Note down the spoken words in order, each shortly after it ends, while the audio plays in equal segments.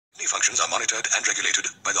Kidney functions are monitored and regulated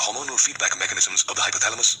by the hormonal feedback mechanisms of the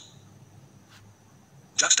hypothalamus,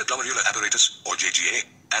 juxtaglomerular apparatus or JGA,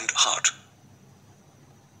 and heart.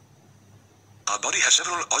 Our body has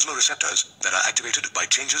several osmoreceptors that are activated by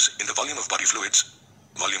changes in the volume of body fluids,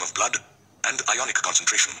 volume of blood, and ionic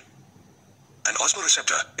concentration. An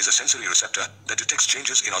osmoreceptor is a sensory receptor that detects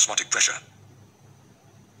changes in osmotic pressure.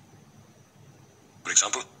 For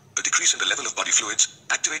example, a decrease in the level of body fluids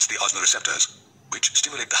activates the osmoreceptors, which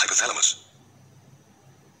stimulate the hypothalamus,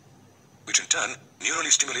 which in turn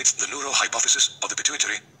neurally stimulates the neurohypophysis of the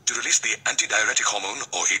pituitary to release the antidiuretic hormone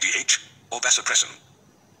or ADH or vasopressin.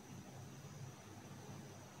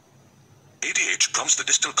 ADH prompts the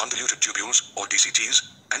distal convoluted tubules or DCTs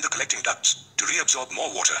and the collecting ducts to reabsorb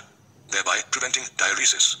more water, thereby preventing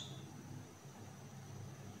diuresis.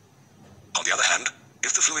 On the other hand,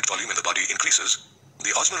 if the fluid volume in the body increases, the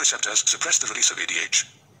osmoreceptors suppress the release of ADH,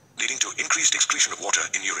 leading to increased excretion of water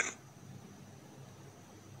in urine.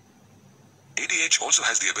 ADH also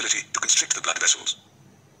has the ability to constrict the blood vessels.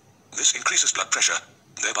 This increases blood pressure,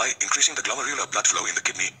 thereby increasing the glomerular blood flow in the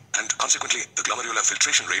kidney and consequently the glomerular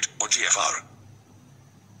filtration rate or GFR.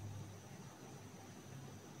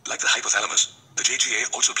 Like the hypothalamus, the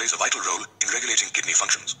JGA also plays a vital role in regulating kidney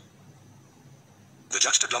functions. The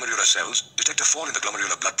juxtaglomerular cells detect a fall in the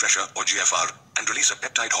glomerular blood pressure or GFR and release a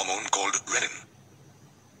peptide hormone called renin.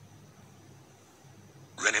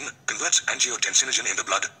 Renin converts angiotensinogen in the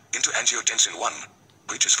blood into angiotensin I,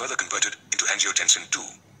 which is further converted into angiotensin II.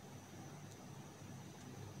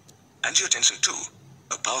 Angiotensin II,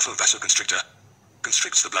 a powerful vasoconstrictor,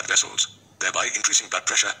 constricts the blood vessels, thereby increasing blood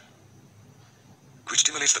pressure, which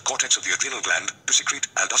stimulates the cortex of the adrenal gland to secrete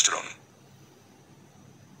aldosterone.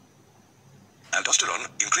 Aldosterone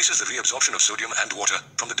increases the reabsorption of sodium and water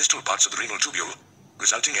from the distal parts of the renal tubule,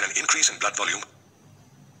 resulting in an increase in blood volume,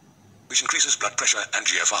 which increases blood pressure and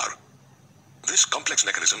GFR. This complex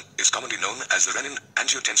mechanism is commonly known as the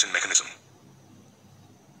renin-angiotensin mechanism.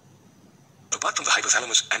 Apart from the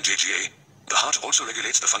hypothalamus and JGA, the heart also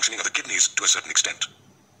regulates the functioning of the kidneys to a certain extent.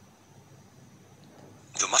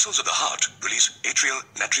 The muscles of the heart release atrial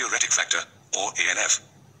natriuretic factor, or ANF,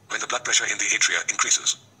 when the blood pressure in the atria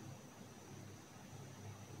increases.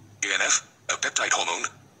 ANF, a peptide hormone,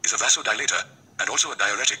 is a vasodilator and also a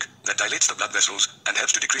diuretic that dilates the blood vessels and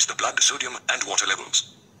helps to decrease the blood sodium and water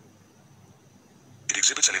levels. It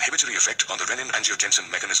exhibits an inhibitory effect on the renin-angiotensin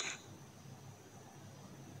mechanism.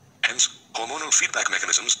 Hence, hormonal feedback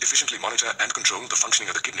mechanisms efficiently monitor and control the functioning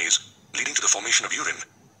of the kidneys, leading to the formation of urine,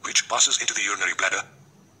 which passes into the urinary bladder,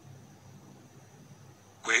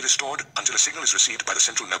 where it is stored until a signal is received by the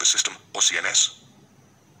central nervous system, or CNS.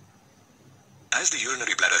 As the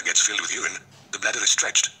urinary bladder gets filled with urine, the bladder is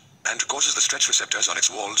stretched, and causes the stretch receptors on its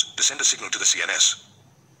walls to send a signal to the CNS.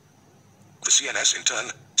 The CNS, in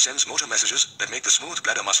turn, sends motor messages that make the smooth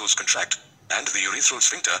bladder muscles contract, and the urethral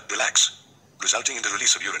sphincter relax, resulting in the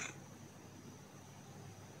release of urine.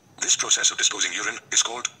 This process of disposing urine is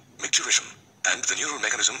called micturition, and the neural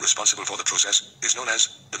mechanism responsible for the process is known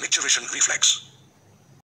as the micturition reflex.